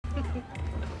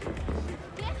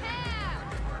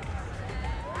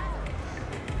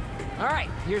All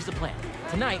right, here's the plan.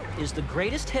 Tonight is the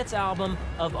greatest hits album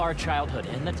of our childhood,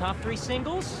 and the top 3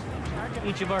 singles,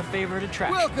 each of our favorite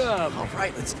attractions. Welcome! All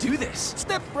right, let's do this.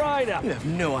 Step right up. You have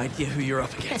no idea who you're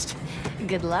up against.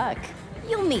 Good luck.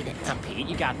 You'll need it. Now, Pete,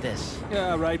 you got this.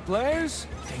 All right, players.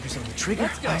 Fingers on the trigger,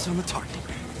 Let's go. eyes on the target.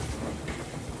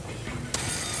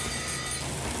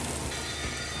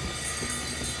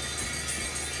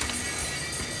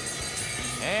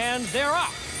 And they're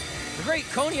off. The Great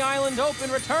Coney Island Open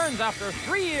returns after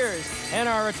 3 years, and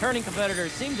our returning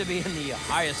competitors seem to be in the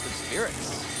highest of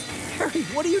spirits. Harry,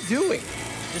 what are you doing?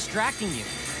 Distracting you.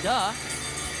 Duh. Not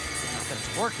that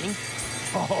it's working.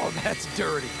 Oh, that's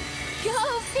dirty.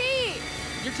 Go, Pete!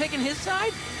 You're taking his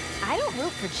side? I don't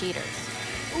root for cheaters.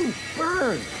 Ooh,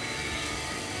 burn!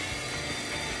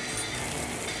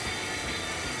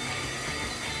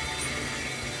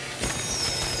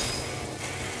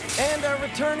 And our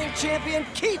returning champion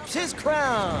keeps his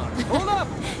crown. Hold up!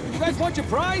 You guys want your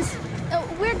prize? Oh,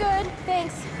 we're good,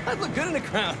 thanks. I'd look good in a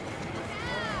crown.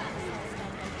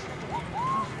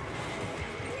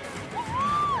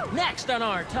 Next on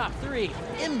our top 3,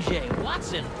 MJ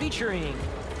Watson featuring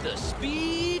the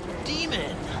Speed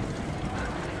Demon.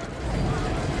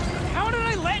 How did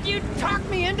I let you talk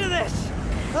me into this?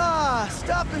 Ah,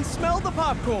 stop and smell the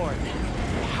popcorn.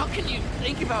 How can you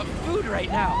think about food right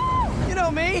now? You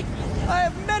know me, I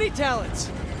have many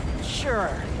talents. Sure.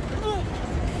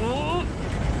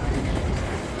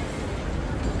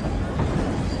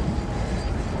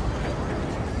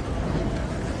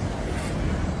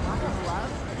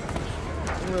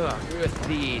 With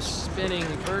the spinning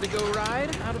vertigo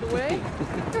ride out of the way.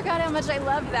 Forgot how much I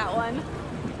loved that one.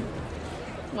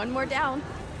 One more down.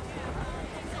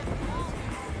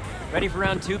 Ready for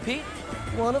round 2, Pete?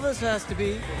 One of us has to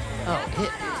be. Oh, it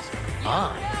is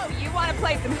on. Oh, you want to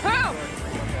play some hoops?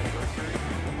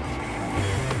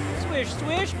 Swish,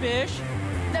 swish, bish.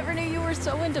 Never knew you were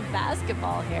so into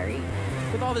basketball, Harry.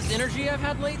 With all this energy I've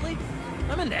had lately,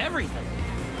 I'm into everything.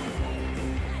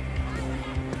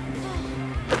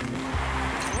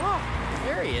 Oh,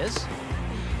 there he is.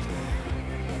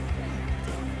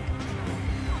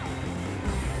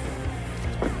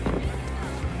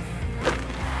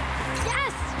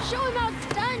 Yes! Show him how it's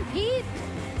done, Pete!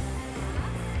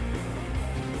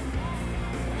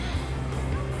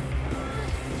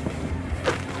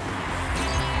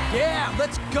 Yeah,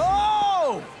 let's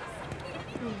go!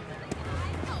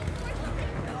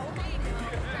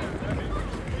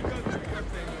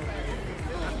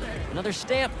 Another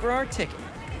stamp for our ticket.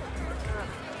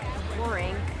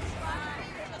 Boring.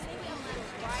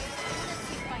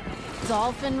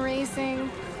 Dolphin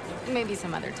racing? Maybe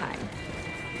some other time.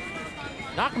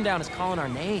 Knock him down is calling our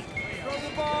name. Throw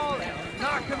the ball and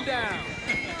knock him down.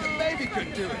 The baby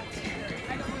could do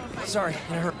it. Sorry,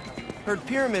 I heard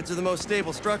pyramids are the most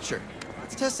stable structure.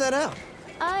 Let's test that out.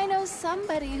 I know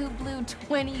somebody who blew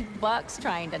 $20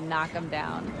 trying to knock him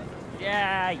down.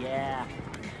 Yeah.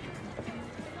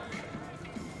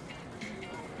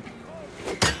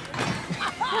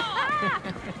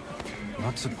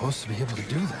 Not supposed to be able to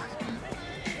do that.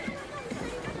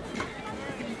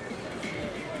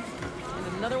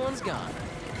 And another one's gone.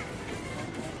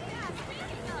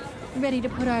 Ready to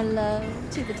put our love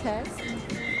to the test?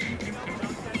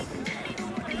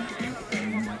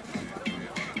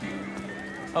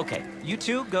 Okay, you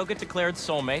two go get declared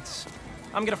soulmates.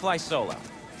 I'm gonna fly solo.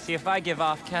 See if I give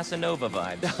off Casanova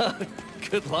vibes.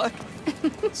 Good luck.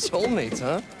 Soulmates,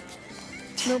 huh?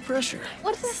 No pressure.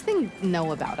 What does this thing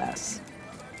know about us?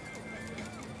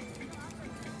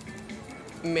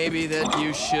 Maybe that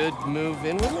you should move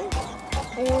in with me?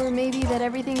 Or maybe that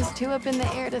everything's too up in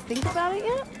the air to think about it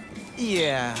yet?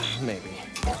 Yeah, maybe.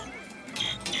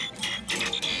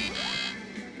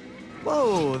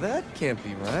 Whoa, that can't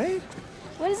be right.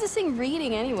 What is this thing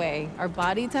reading anyway? Our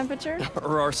body temperature?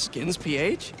 Or our skin's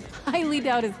pH? Highly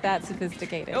doubt it's that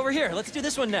sophisticated. Over here, let's do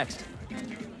this one next.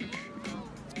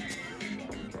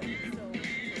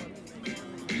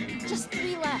 Just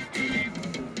 3 left.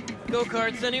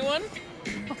 Go-karts, anyone?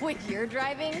 With your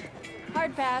driving?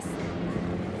 Hard pass.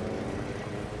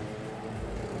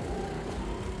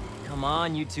 Come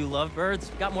on, you two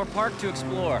lovebirds. Got more park to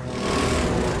explore.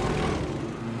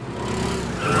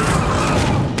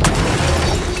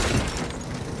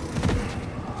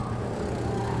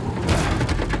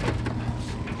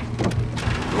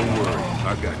 Don't worry,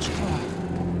 I got you.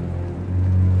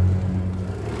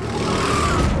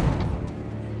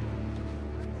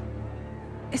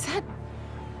 Is that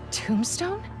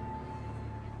Tombstone?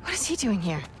 What is he doing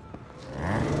here?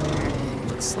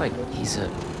 Looks like he's a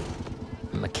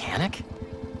mechanic?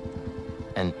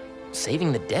 And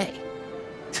saving the day.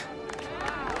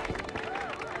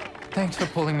 Thanks for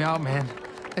pulling me out, man.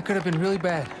 That could have been really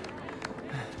bad.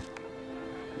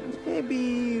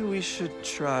 Maybe we should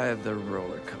try the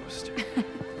roller coaster.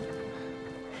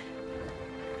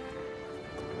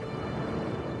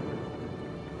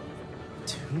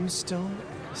 Tombstone?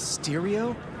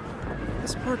 Stereo?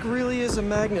 This park really is a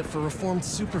magnet for reformed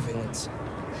supervillains.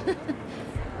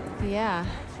 Yeah.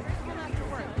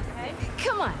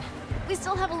 Come on. We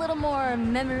still have a little more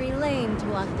memory lane to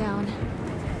walk down.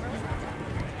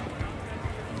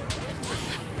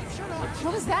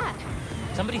 What was that?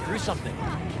 Somebody threw something.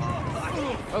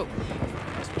 Oh,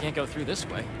 guess we can't go through this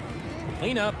way.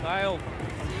 Clean up aisle.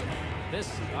 This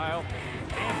aisle.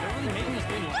 Damn, they're really making this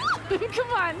thing.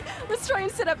 Come on. Let's try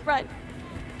and sit up front.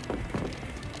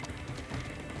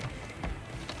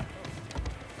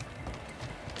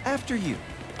 After you.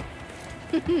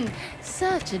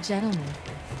 Such a gentleman.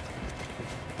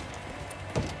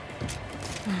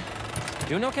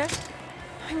 Doing okay?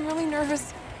 I'm really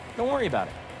nervous. Don't worry about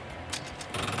it.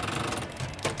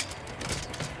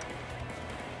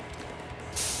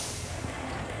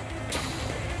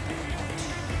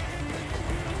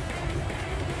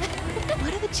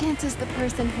 What are the chances the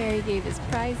person Harry gave his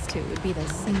prize to would be the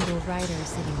single rider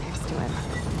sitting next to him?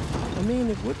 I mean,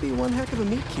 it would be one heck of a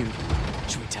meet cute.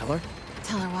 Should we tell her?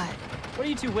 Tell her what? What are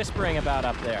you two whispering about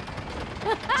up there?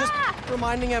 Just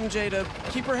reminding MJ to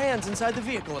keep her hands inside the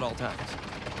vehicle at all times.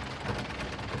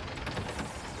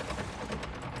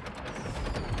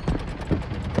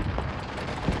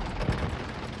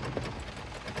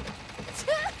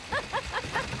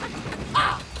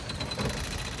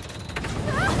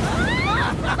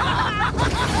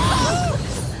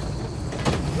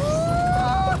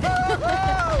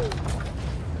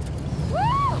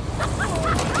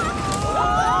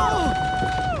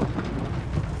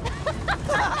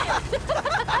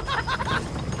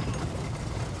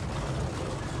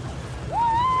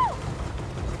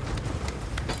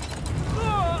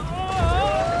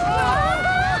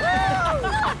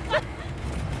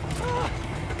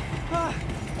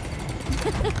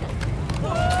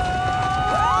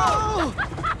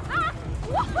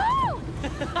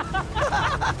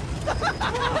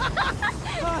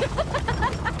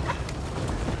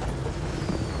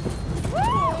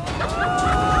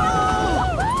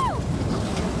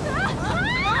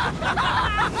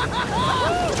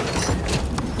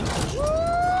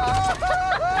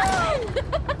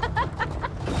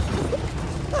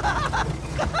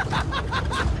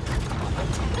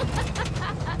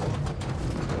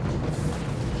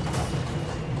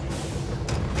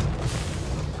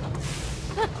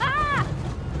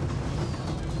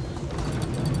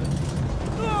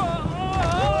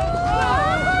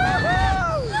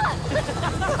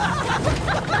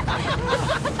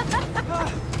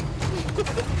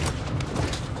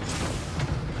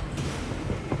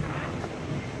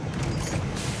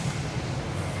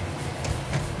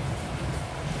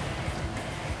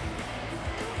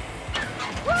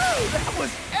 That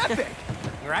was epic!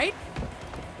 Right?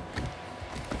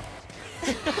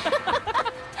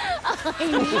 I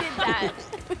needed that.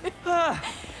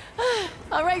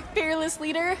 All right, fearless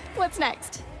leader. What's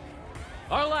next?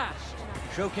 Our last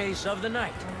showcase of the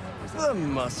night. The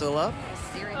muscle up.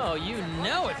 Oh, you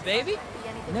know it, baby.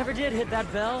 Never did hit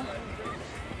that bell.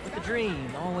 But the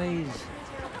dream always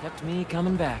kept me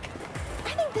coming back. I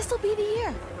think this'll be the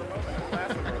year.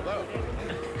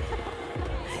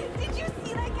 Did you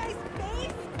see that guy's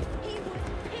face? He was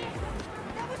pissed.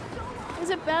 That was so long. Is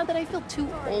it bad that I feel too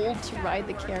old to ride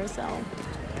the carousel?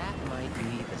 That might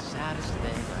be the saddest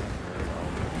thing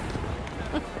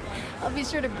I've heard. I'll be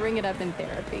sure to bring it up in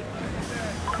therapy.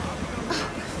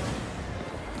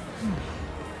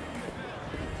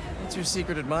 What's your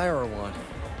secret admirer want?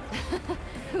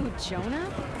 Who, Jonah?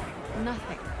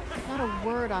 Nothing. Not a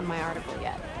word on my article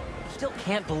yet. Still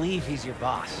can't believe he's your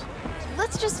boss.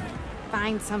 Let's just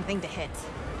find something to hit.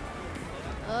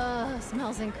 Ugh,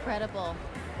 smells incredible.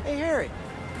 Hey, Harry.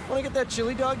 Want to get that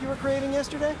chili dog you were craving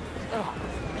yesterday? Oh,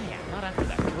 man, not after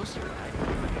that coaster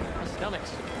ride. My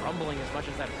stomach's rumbling as much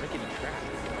as that rickety track.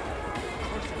 Of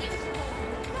course it is.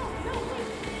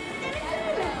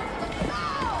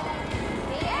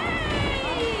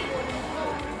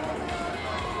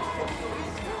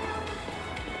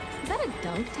 Is that a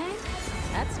dunk tank?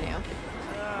 That's new.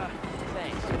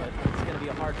 Thanks, but it's gonna be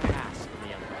a hard pass in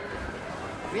the end.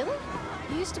 Really?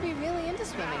 You used to be really into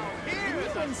swimming. Didn't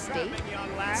you win state?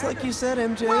 It's like you said,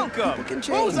 MJ. People can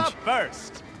change. Who's up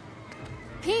first?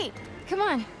 Pete, come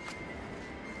on.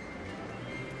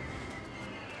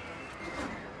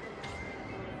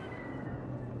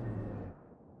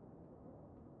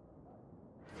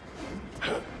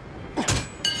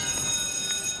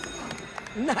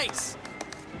 Nice.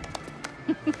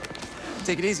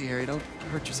 Take it easy, Harry. Don't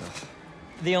hurt yourself.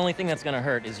 The only thing that's gonna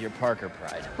hurt is your Parker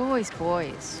pride. Boys,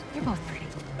 boys. You're both pretty.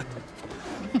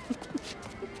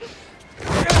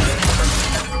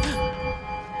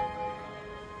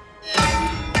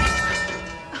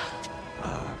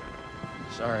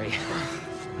 Sorry.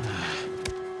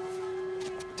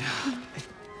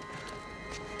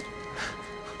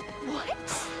 What?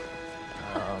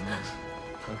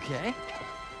 Okay.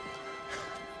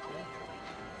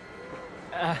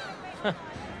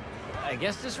 I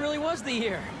guess this really was the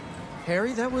year.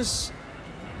 Harry, that was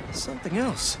something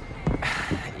else.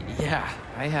 Yeah,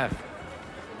 I have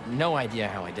no idea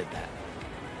how I did that.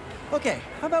 Okay,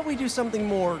 how about we do something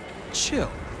more chill?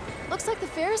 Looks like the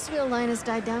Ferris wheel line has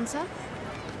died down some.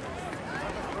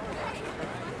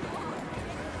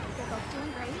 They're both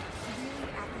doing great.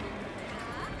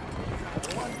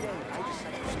 Really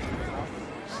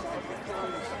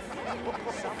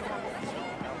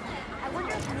I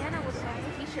wonder if Nana was wearing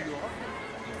a t-shirt.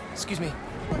 Excuse me.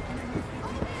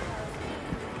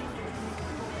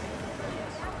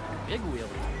 Big wheel,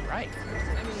 right?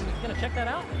 I mean, you gonna check that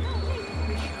out?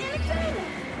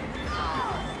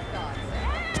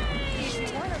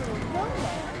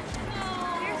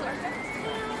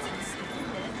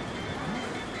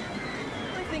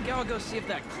 I think I'll go see if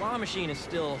that claw machine is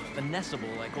still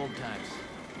finessable like old times.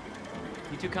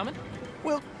 You two coming?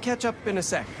 We'll catch up in a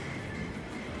sec.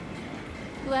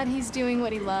 Glad he's doing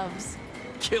what he loves.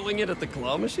 Killing it at the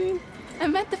claw machine? I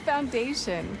meant the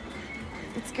foundation.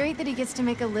 It's great that he gets to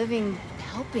make a living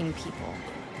helping people.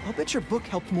 I'll bet your book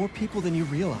helped more people than you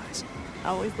realize.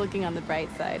 Always looking on the bright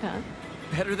side, huh?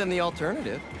 Better than the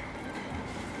alternative.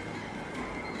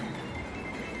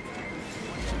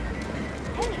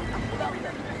 Hey, welcome.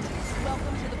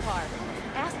 Welcome to the park.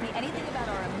 Ask me anything about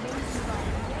our amazing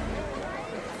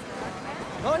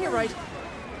ride. On your right.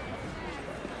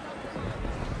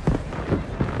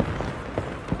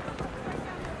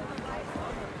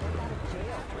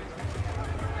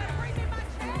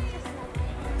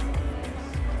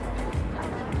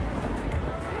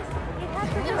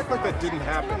 Act like that didn't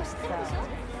happen.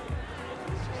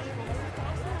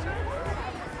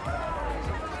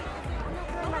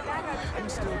 I'm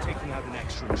still taking out an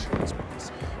extra insurance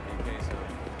policy.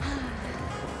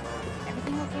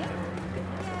 Everything okay?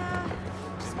 Yeah,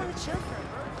 just want to chill for a bit.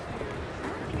 I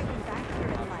don't think I've been back here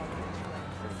in like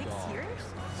 6 years.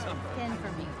 10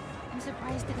 for me. I'm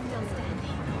surprised it's still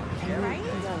standing. Right? I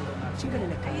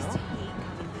used to hate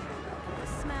coming here. The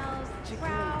smells, the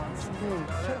crowds.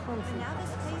 And now this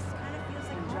place kind of feels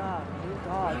like home.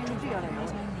 We're in a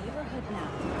nice neighborhood now.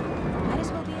 Might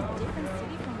as well be a different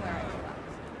city from where I grew up.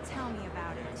 Tell me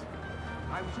about it.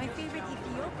 My favorite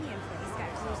Ethiopian place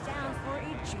got closed down for a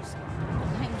juice bar.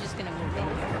 I'm just gonna move in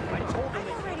here. I'm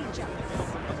already jealous.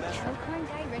 Elkhorn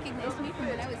guy recognized me from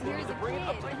when I was here as a kid.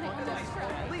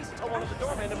 Please tell one of the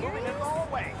doormen to move it all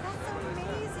away. That's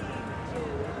amazing.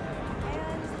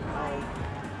 And like,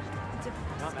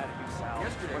 Not mad at you, Sal.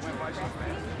 Yesterday went by so fast.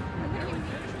 I don't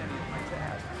know.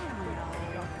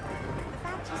 The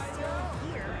fact he's still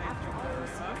here after all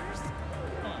those years,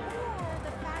 or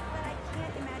the fact that I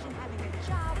can't imagine having a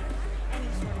job with any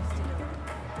sort of stability.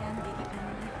 And maybe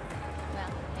permanent.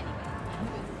 Well, anyway, he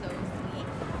was so sweet.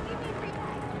 Give me a free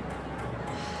ride.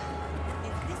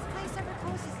 If this place ever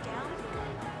closes down,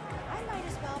 I might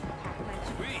as well pack my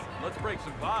juice. Sweet, let's break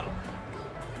some bottles.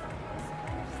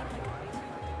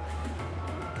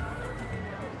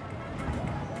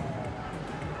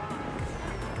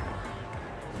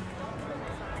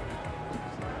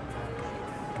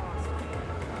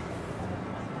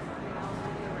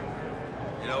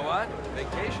 You know what?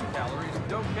 Vacation calories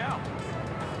don't count.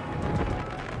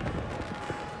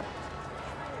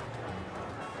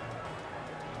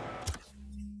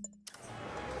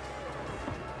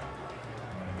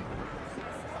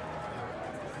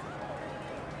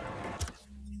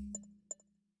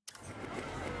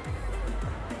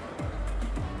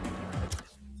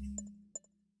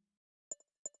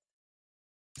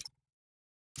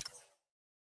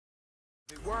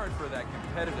 If it weren't for that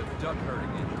competitive duck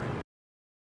herding injury,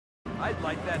 I'd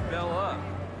light that bell up.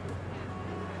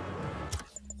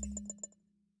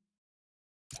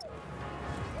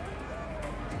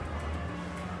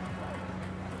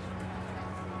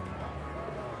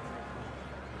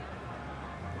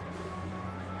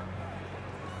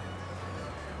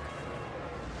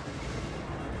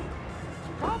 It's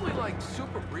probably like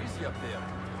super breezy up there.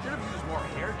 Should have used more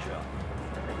hair gel.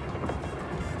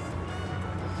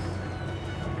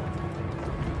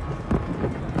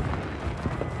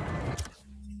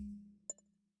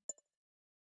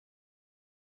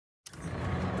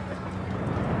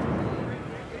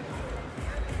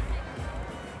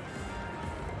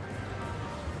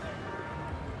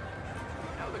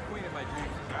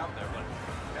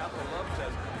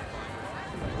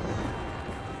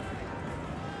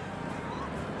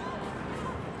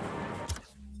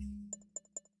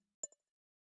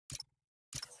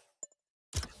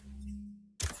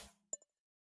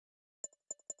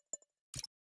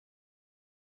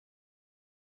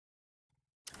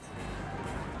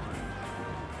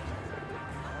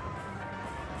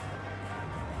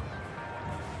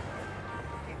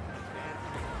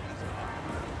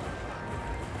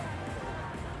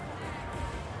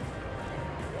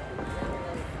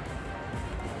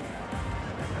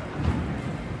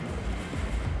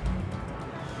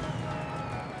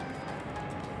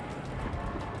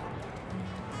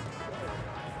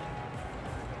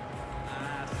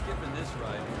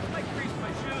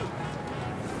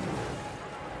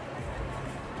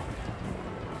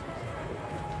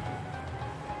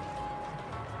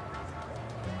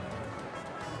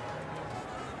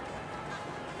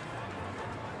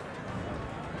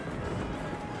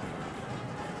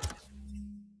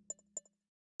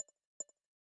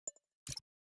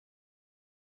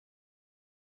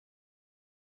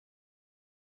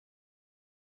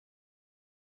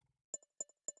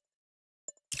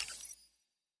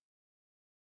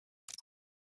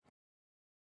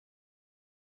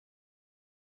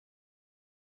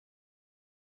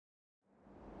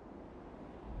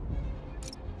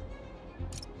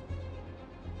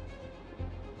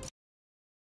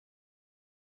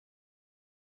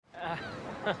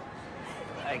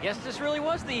 guess this really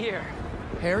was the year.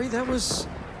 Harry, that was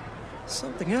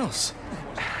something else.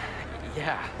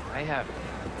 Yeah, I have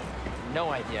no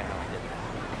idea how I did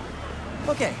that.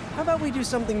 Okay, how about we do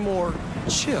something more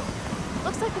chill?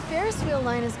 Looks like the Ferris wheel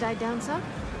line has died down some.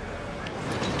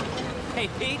 Hey,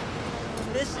 Pete.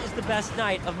 This is the best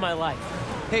night of my life.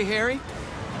 Hey, Harry.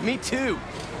 Me too.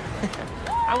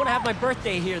 I want to have my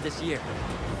birthday here this year.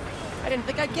 I didn't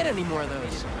think I'd get any more of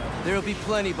those. There'll be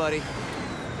plenty, buddy.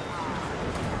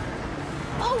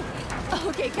 Oh,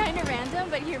 okay, kind of random,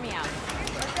 but hear me out.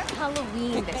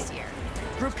 Halloween this year.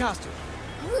 Group costume.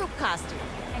 Group costume.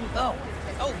 And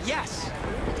Oh, yes.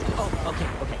 Oh, okay.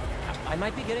 I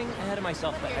might be getting ahead of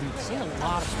myself, but I'm seeing a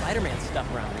lot of Spider-Man stuff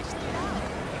around recently.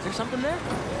 Is there something there?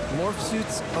 Morph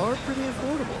suits are pretty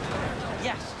affordable.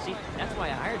 Yes. See, that's why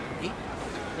I hired you, Pete.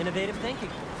 Innovative thinking.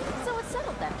 so it's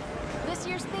settled then. This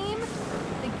year's theme,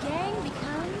 the gang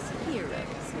becomes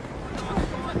heroes.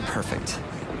 Perfect.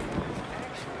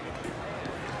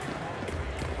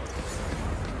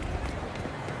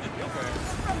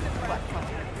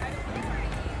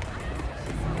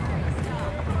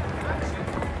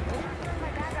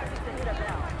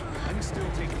 I'm still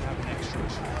taking out an extra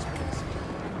insurance policy.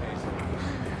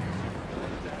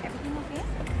 Everything okay?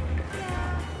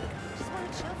 Yeah. Just want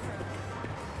to chill for a bit.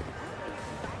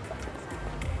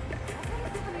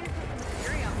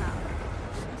 Cereal now.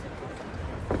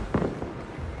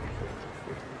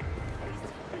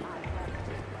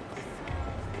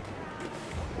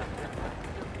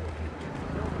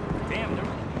 Damn, they're...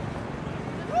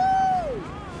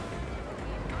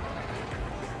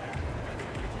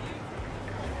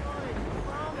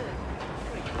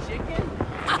 Chicken?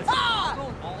 Let's go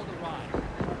all the ride.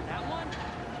 That one?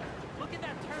 Look at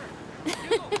that turn. You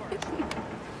go first.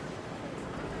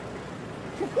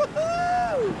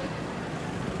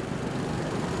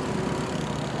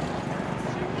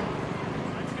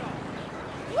 Let's go.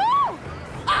 Woo!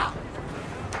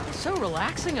 It's so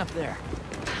relaxing up there.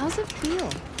 How's it feel?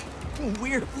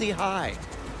 Weirdly high.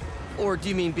 Or do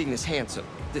you mean being this handsome,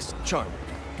 this charming?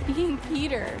 Being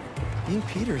Peter. Being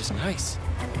Peter is nice.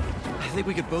 I think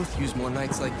we could both use more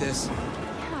nights like this.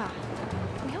 Yeah.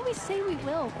 We always say we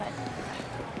will, but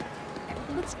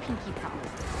let's pinky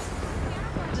promise.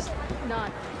 Just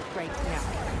not right now.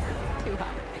 Too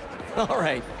hot. All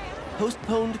right.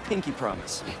 Postponed pinky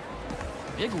promise.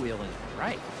 Big wheeling,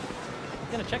 right.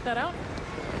 You gonna check that out?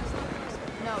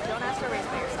 No, don't ask to race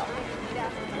by yourself. You'd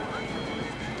ask me.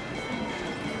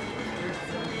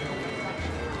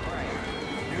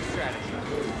 New strategy.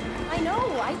 I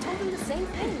know. I told him the same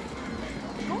thing.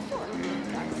 Go for it.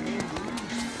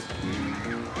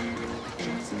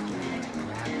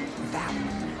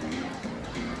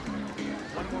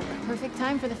 Perfect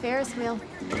time for the Ferris wheel.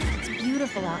 It's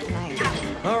beautiful out tonight.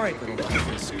 All right, little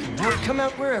dolphins. Come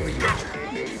out wherever you are.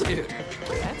 Dude,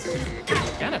 that's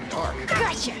kind of dark.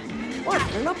 Gotcha! What?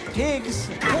 They're not pigs.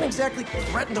 You can't exactly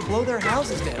threaten to blow their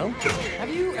houses down. Have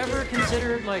you ever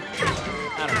considered, like,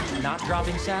 I don't know, not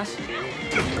dropping sass?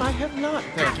 I have not,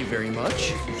 thank you very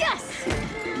much. Yes!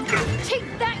 Take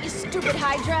that, you stupid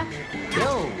Hydra!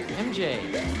 Yo, MJ.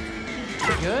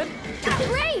 You good?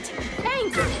 Great!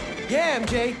 Thanks! Yeah,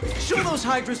 MJ. Show those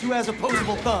hydras who has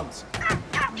opposable thumbs.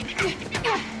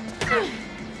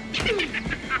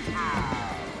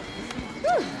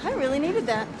 Whew, I really needed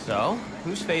that. So,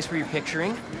 whose face were you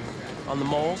picturing? On the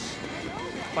moles?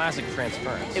 Classic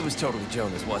transference. It was totally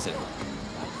Jonah's, wasn't it?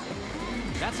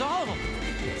 That's all of them.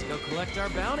 Let's go collect our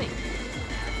bounty.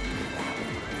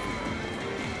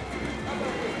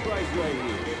 Price right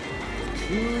here.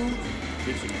 2,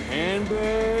 get some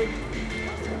handbag.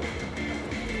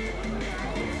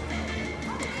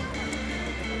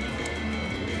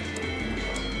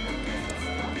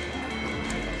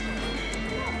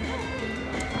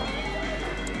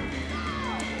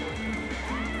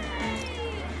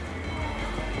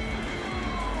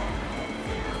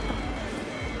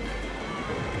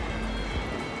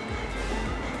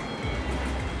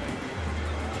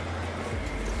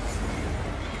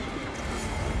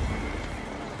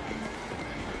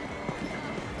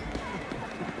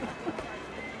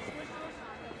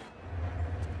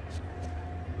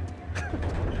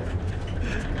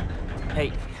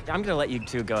 Hey, I'm gonna let you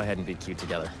two go ahead and be cute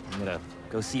together. I'm gonna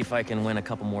go see if I can win a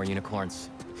couple more unicorns.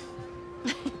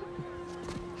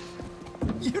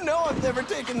 You know I've never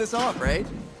taken this off, right?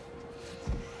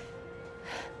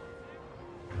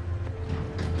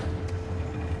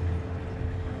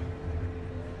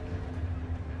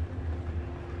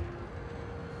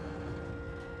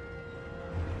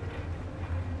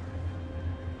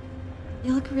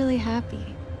 You look really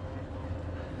happy.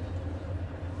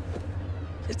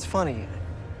 It's funny.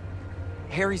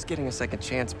 Harry's getting a second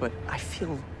chance, but I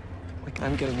feel like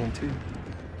I'm getting one too.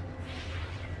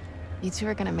 You two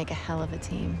are gonna make a hell of a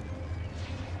team.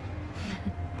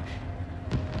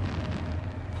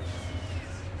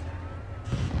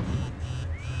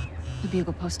 The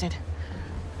Bugle posted.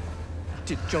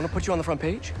 Did Jonah put you on the front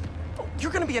page? Oh,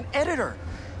 you're gonna be an editor!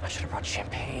 I should have brought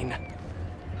champagne.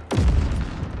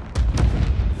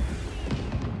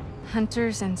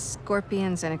 Hunters and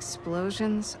scorpions and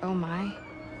explosions, oh my.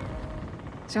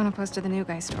 Jonah posted the new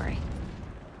guy story.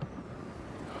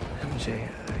 MJ,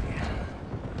 yeah.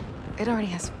 It already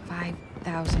has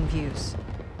 5,000 views.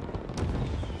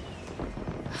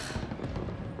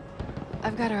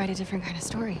 I've got to write a different kind of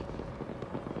story.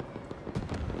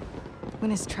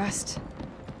 Win his trust,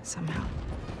 somehow.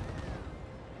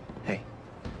 Hey,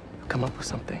 come up with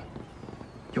something.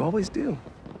 You always do.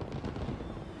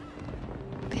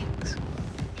 Thanks.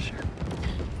 Sure.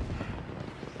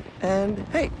 And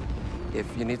hey, if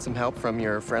you need some help from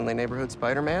your friendly neighborhood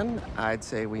Spider-Man, I'd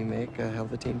say we make a hell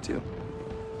of a team too.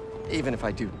 Even if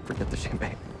I do forget the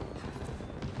champagne.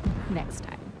 Next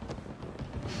time.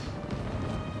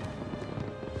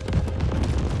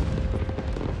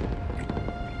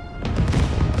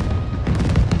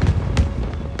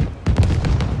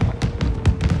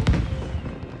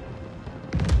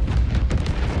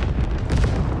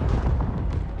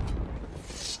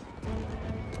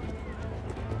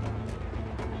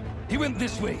 He went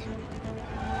this way.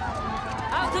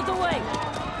 Out of the way!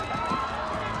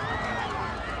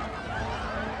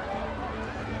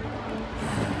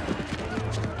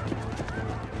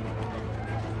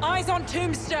 Eyes on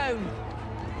Tombstone!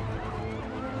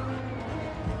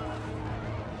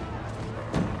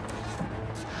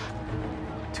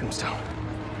 Tombstone.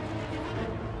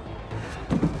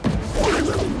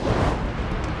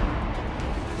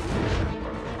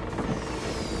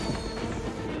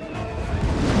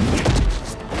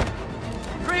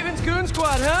 Raven's Goon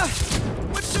Squad, huh?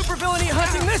 What supervillain are you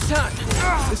hunting this time?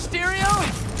 Mysterio?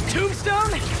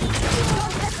 Tombstone?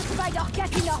 Don't let the spider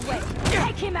get in our way.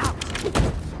 Take him out.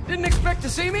 Didn't expect to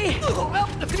see me? Well,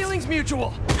 the feeling's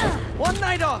mutual. One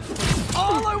night off.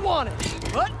 All I wanted.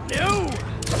 But no.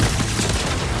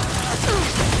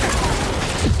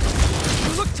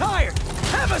 You look tired.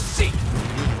 Have a seat.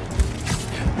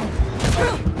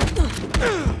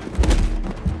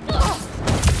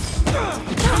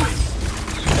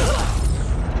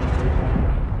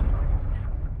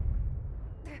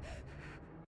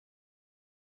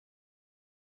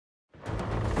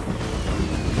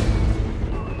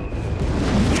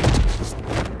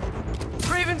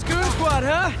 Raven's Goon Squad,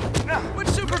 huh? Which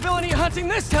supervillain are you hunting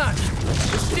this time?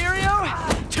 Mysterio?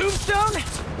 Tombstone?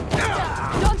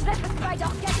 Don't let the spider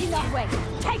get in our way.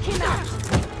 Take him out.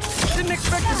 Didn't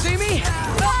expect to see me?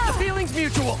 Well, the feeling's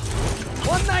mutual.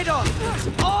 One night off.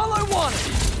 All I wanted.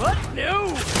 But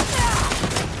no.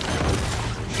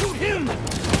 Shoot him.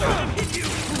 Hit you.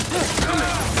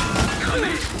 Come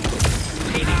in.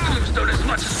 Painting Tombstone as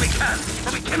much as we can.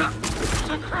 We cannot.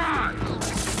 Surprise!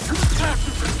 You thought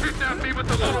you could kidnap me with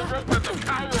the little rope and the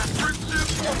power of friendship?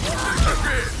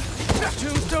 Again.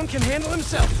 Tombstone can handle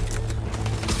himself.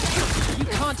 You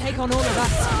can't take on all of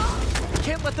us.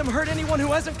 Can't let them hurt anyone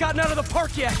who hasn't gotten out of the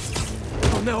park yet.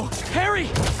 Oh no, Harry!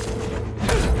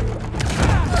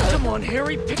 Come on,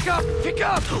 Harry, pick up, pick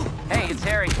up! Hey, it's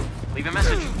Harry. Leave a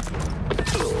message.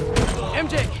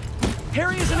 MJ,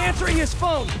 Harry isn't answering his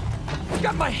phone. I've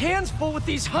got my hands full with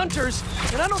these hunters,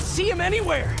 and I don't see him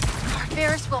anywhere. Our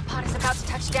Ferris wheel pod is about to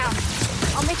touch down.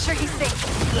 I'll make sure he's safe.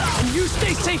 And you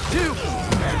stay safe too.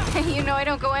 You know I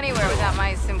don't go anywhere without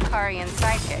my Simkarian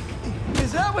sidekick.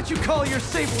 Is that what you call your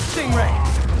sable stingray?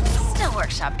 Still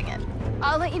workshopping it.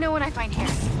 I'll let you know when I find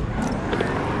Harry.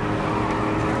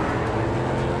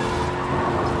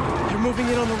 They're moving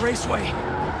in on the raceway.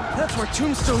 That's where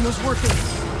Tombstone was working.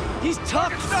 He's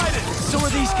tough. So are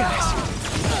these guys.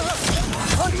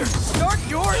 Hunters, start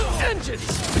your engines!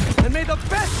 And may the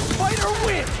best fighter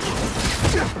win!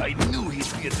 I knew he'd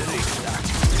be at the racetrack.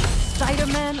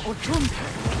 Spider-Man or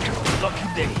Tombstone? Lucky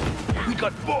day. We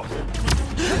got both.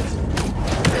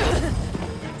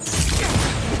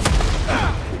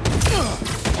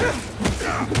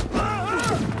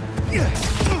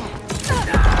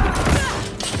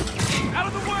 Out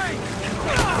of the way!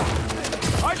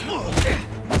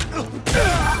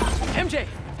 MJ,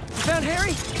 found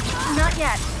Harry? Not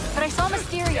yet, but I saw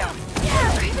Mysterio.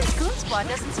 Raven's Goon Squad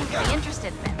doesn't seem to be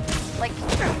interested in him. Like,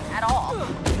 at all.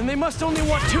 Then they must only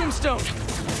want Tombstone.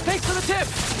 Thanks for the tip!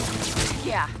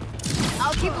 Yeah.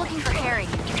 I'll keep looking for Harry.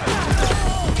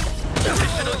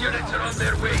 Additional units are on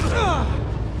their way.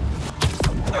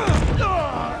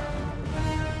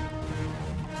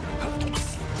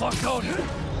 clock going.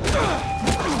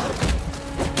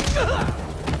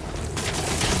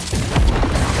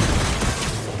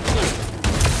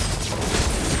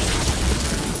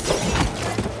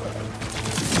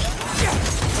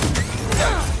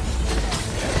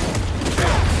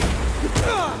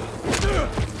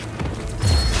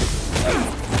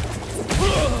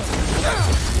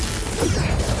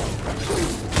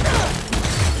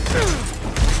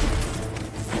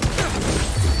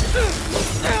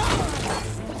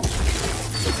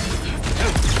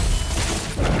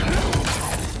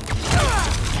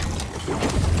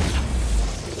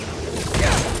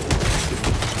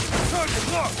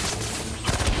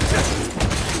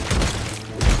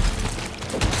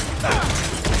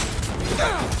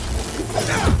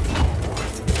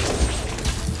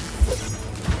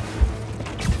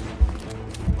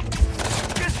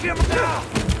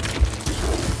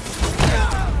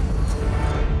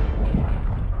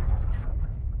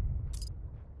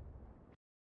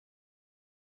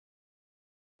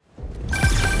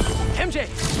 MJ,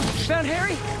 found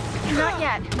Harry? Not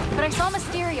yet, but I saw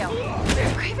Mysterio.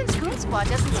 Craven's Goon Squad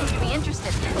doesn't seem to be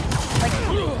interested. Like,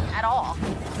 at all.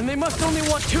 And they must only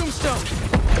want Tombstone.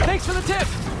 Thanks for the tip.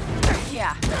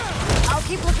 Yeah. I'll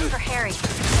keep looking for Harry.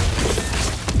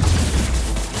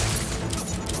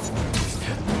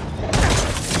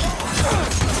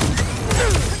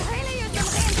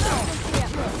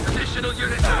 Additional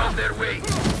units are on their way.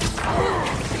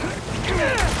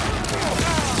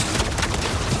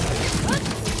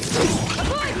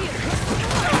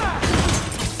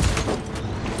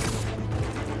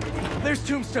 There's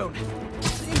Tombstone.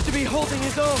 Seems to be holding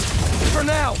his own. For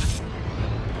now.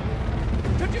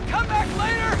 Could you come back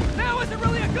later? Now isn't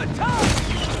really a good time!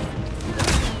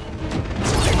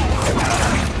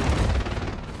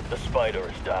 The spider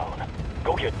is down.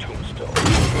 Go get Tombstone.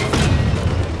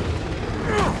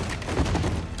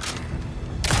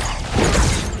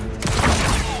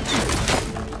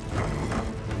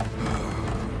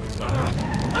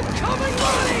 I'm coming,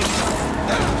 Lonnie!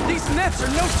 These nets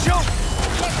are no joke!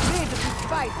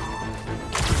 Fight.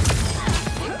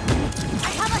 I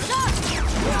have a shot!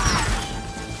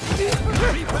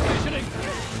 Repositioning!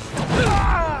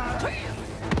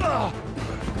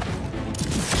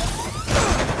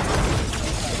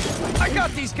 I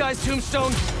got these guys,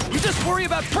 Tombstone! You just worry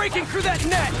about breaking through that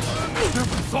net!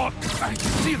 Never thought I'd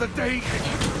see the day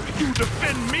you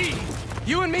defend me!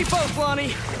 You and me both,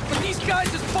 Lonnie! But these guys,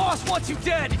 his boss wants you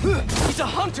dead! He's a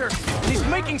hunter, and he's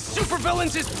making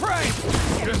supervillains his prey!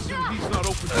 Guessing he's not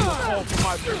open to a call from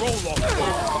my parole officer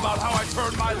about how I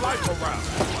turned my life around.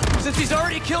 Since he's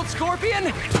already killed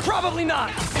Scorpion? Probably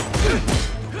not!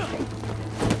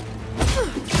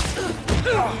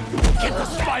 Get the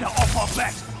spider off our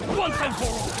backs, once and for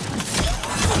all!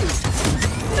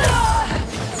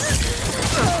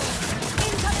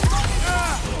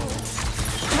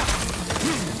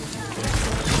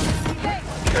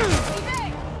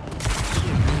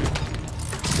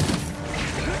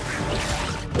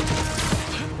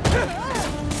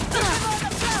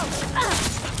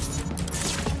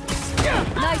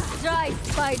 Nice try,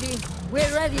 Spidey.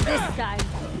 We're ready this time.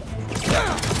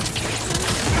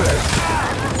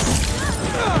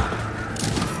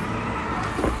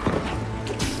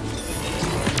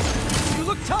 You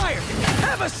look tired!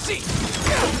 Have a seat!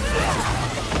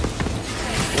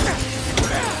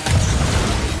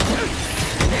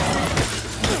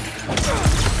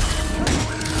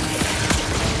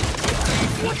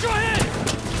 Watch your head!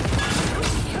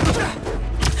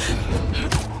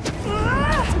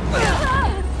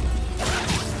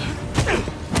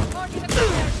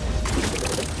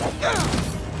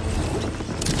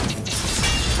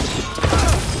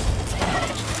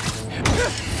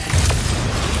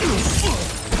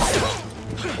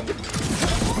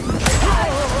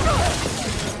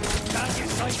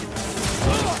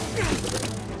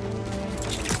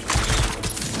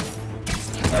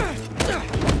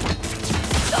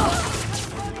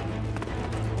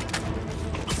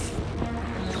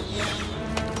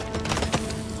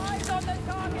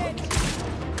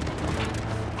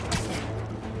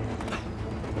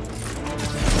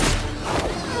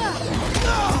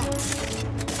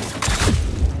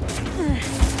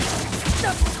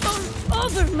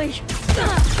 Over me!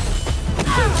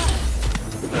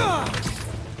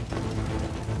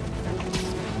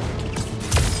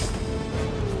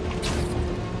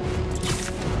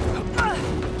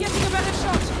 Getting a better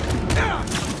shot!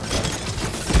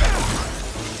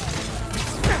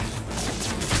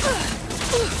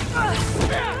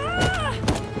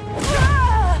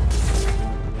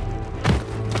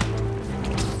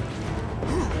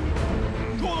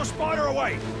 Draw the spider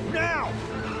away, now!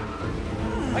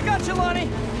 I got you, Lonnie!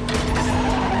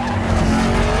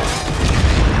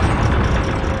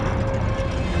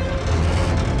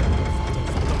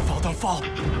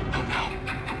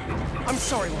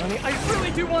 sorry, Lonnie. I really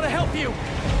do want to help you.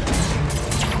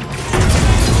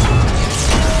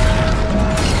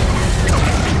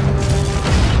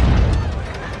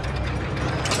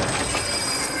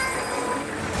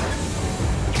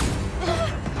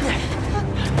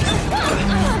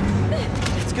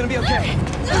 It's gonna be okay.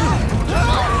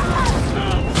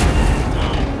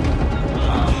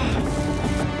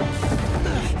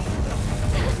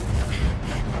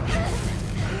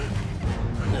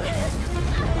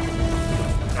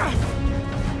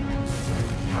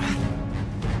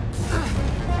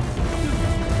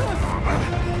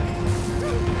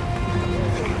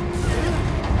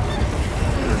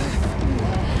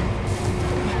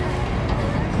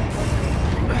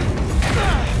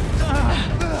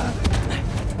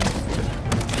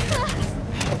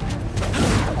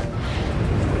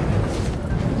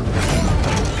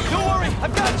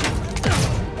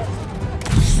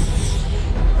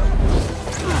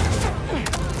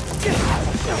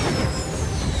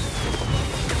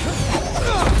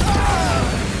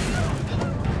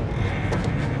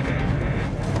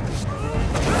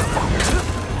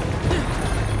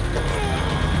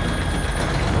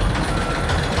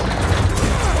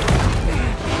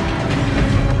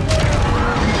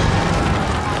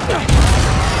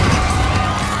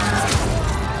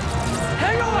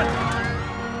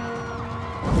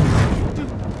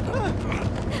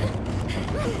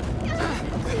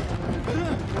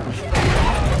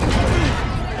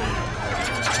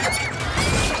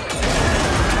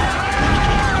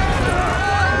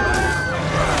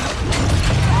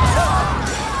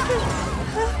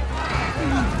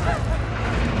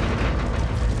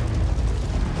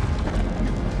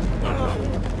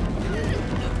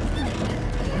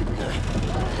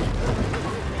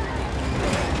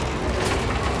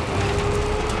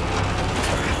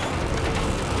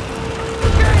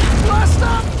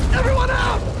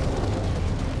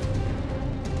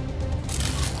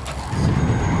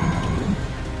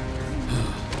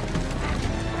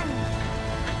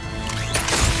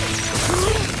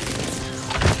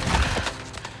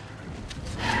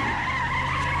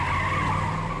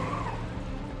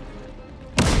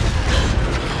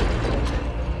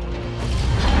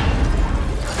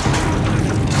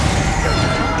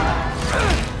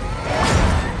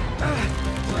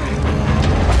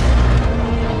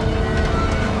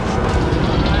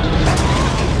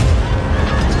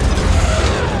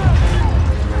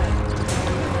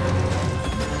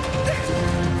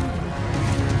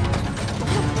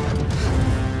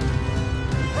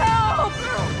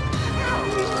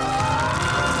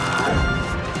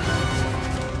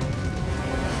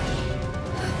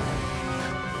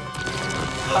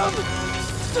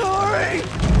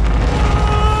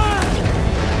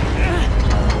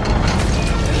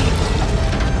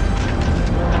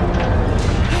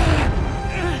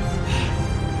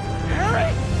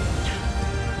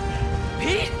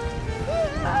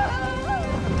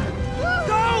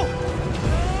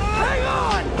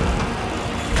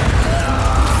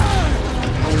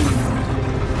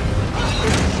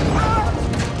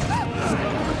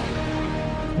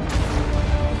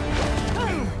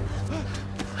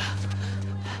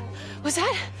 Was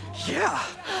that? Yeah!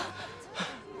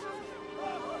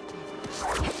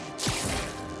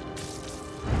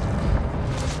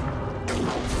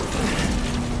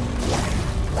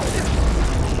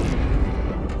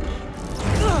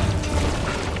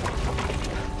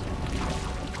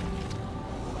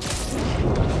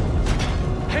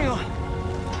 Hang on!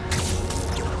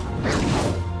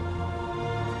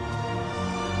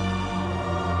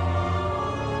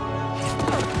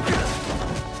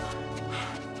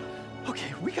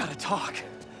 Okay, we gotta talk.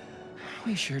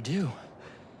 We sure do.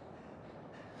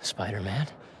 Spider-Man.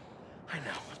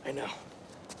 I know.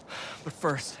 But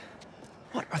first,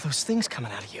 what are those things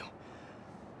coming out of you?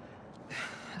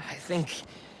 I think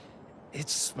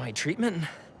it's my treatment.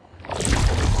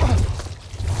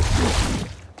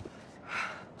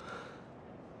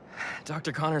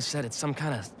 Dr. Connors said it's some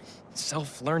kind of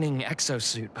self-learning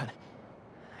exosuit, but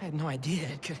I had no idea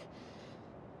it could...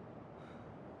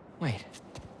 Wait.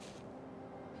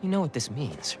 You know what this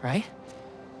means, right?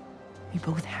 We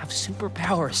both have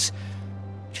superpowers.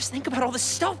 Just think about all the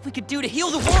stuff we could do to heal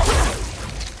the world!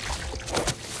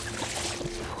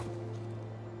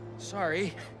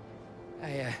 Sorry.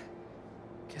 I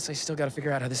guess I still gotta figure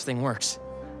out how this thing works.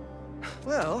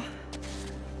 Well,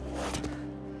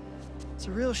 it's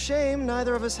a real shame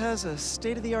neither of us has a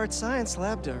state-of-the-art science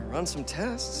lab to run some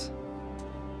tests.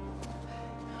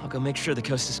 I'll go make sure the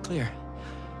coast is clear.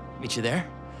 Meet you there?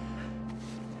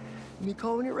 Give me a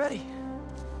call when you're ready.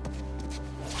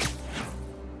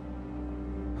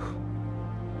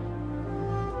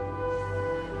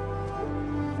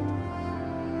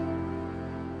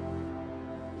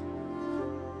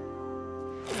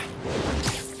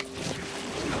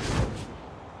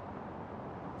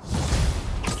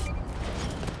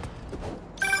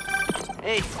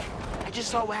 Hey, I just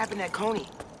saw what happened at Coney.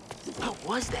 What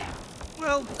was that?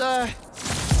 Well,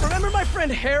 remember my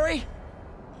friend Harry?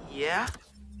 Yeah?